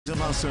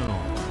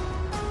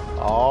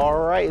All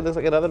right, it looks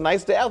like another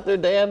nice day out there,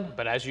 Dan.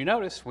 But as you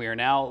notice, we are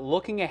now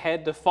looking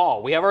ahead to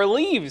fall. We have our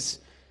leaves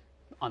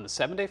on the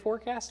 7-day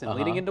forecast and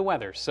leading into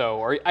weather.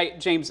 So,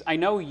 James, I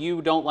know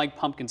you don't like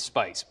pumpkin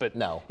spice, but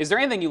No. Is there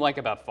anything you like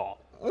about fall?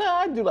 No,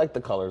 I do like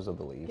the colors of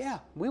the leaves. Yeah,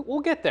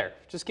 we'll get there.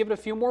 Just give it a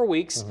few more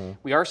weeks.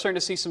 We are starting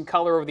to see some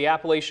color over the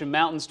Appalachian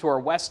Mountains to our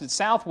west and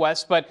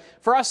southwest. But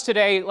for us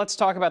today, let's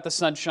talk about the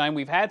sunshine.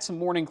 We've had some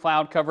morning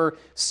cloud cover.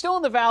 Still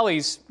in the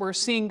valleys, we're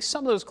seeing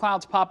some of those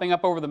clouds popping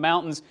up over the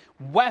mountains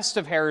west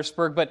of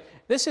Harrisburg. But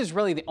this is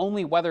really the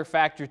only weather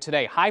factor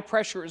today. High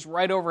pressure is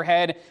right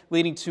overhead,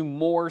 leading to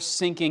more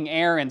sinking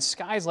air. And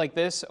skies like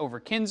this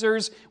over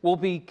Kinzers will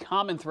be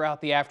common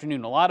throughout the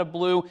afternoon. A lot of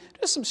blue,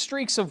 just some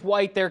streaks of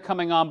white there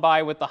coming on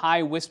by with the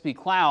high wispy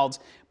clouds,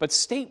 but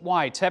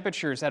statewide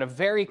temperatures at a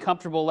very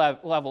comfortable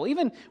level,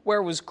 even where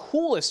it was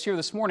coolest here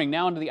this morning,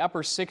 now into the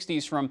upper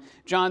 60s from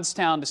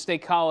Johnstown to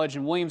State College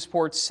and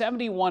Williamsport,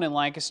 71 in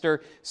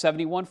Lancaster,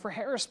 71 for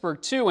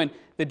Harrisburg too, and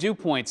the dew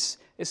points.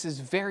 This is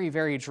very,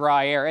 very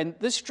dry air, and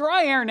this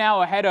dry air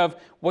now ahead of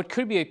what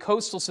could be a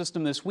coastal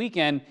system this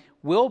weekend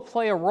will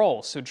play a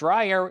role. So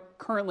dry air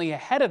currently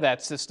ahead of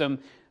that system.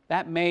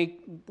 That may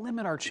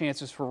limit our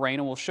chances for rain,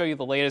 and we'll show you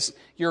the latest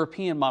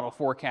European model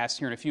forecast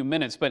here in a few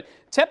minutes. But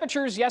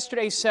temperatures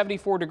yesterday,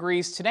 74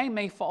 degrees. Today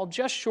may fall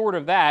just short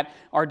of that.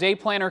 Our day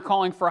planner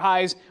calling for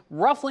highs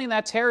roughly in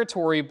that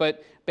territory,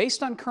 but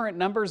based on current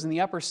numbers in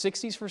the upper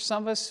 60s for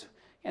some of us,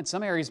 and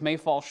some areas may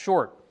fall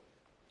short.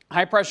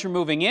 High pressure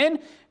moving in.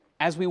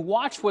 As we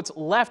watch what's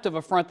left of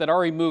a front that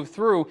already moved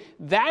through,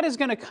 that is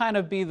going to kind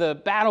of be the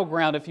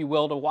battleground, if you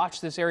will, to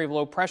watch this area of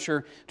low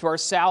pressure to our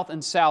south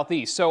and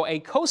southeast. So a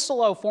coastal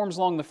low forms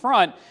along the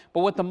front,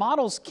 but what the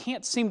models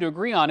can't seem to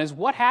agree on is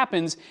what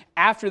happens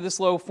after this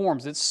low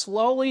forms. It's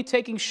slowly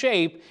taking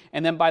shape,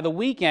 and then by the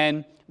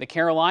weekend, the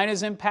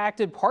Carolinas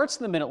impacted, parts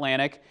of the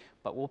Mid-Atlantic.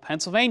 But will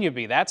Pennsylvania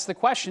be? That's the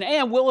question.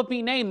 And will it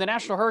be named? The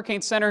National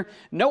Hurricane Center,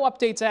 no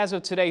updates as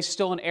of today.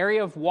 Still an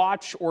area of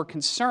watch or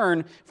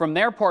concern from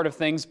their part of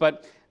things.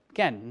 But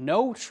again,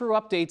 no true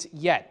updates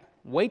yet.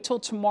 Wait till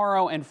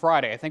tomorrow and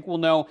Friday. I think we'll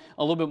know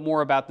a little bit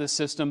more about this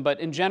system.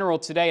 But in general,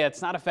 today,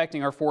 that's not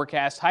affecting our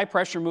forecast. High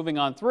pressure moving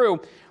on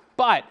through.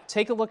 But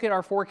take a look at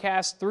our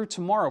forecast through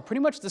tomorrow.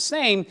 Pretty much the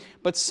same,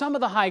 but some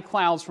of the high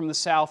clouds from the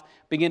south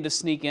begin to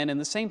sneak in.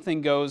 And the same thing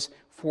goes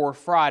for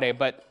Friday.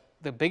 But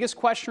the biggest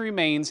question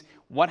remains,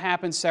 what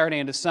happens Saturday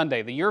into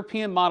Sunday? The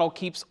European model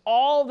keeps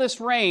all this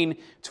rain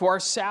to our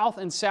south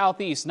and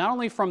southeast, not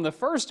only from the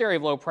first area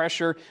of low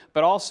pressure,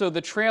 but also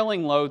the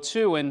trailing low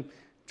too, and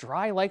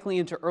dry likely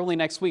into early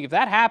next week. If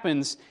that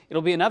happens,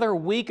 it'll be another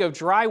week of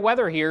dry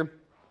weather here.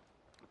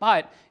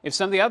 But if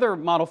some of the other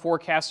model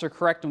forecasts are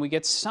correct and we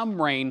get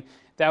some rain,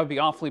 that would be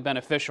awfully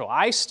beneficial.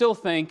 I still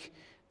think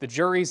the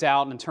jury's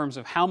out in terms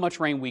of how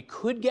much rain we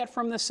could get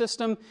from this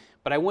system,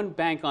 but I wouldn't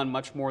bank on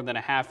much more than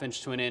a half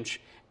inch to an inch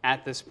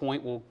at this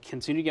point. We'll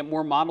continue to get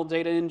more model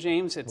data in,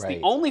 James. It's the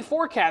only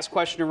forecast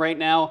question right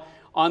now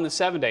on the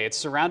 7-day. It's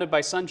surrounded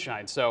by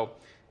sunshine. So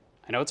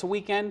I know it's a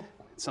weekend.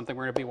 It's something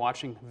we're going to be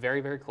watching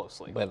very, very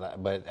closely.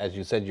 But as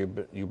you said,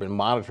 you've been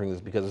monitoring this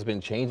because it's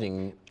been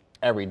changing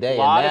every day. A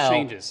lot of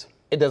changes.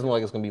 It doesn't look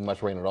like it's going to be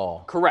much rain at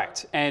all.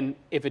 Correct. And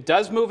if it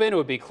does move in, it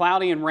would be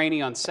cloudy and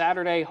rainy on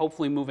Saturday,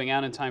 hopefully moving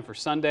out in time for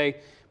Sunday.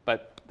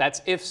 But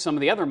that's if some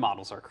of the other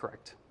models are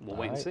correct. We'll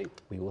wait and see.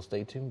 We will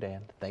stay tuned,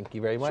 Dan. Thank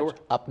you very much. Sure.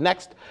 Up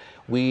next,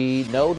 we know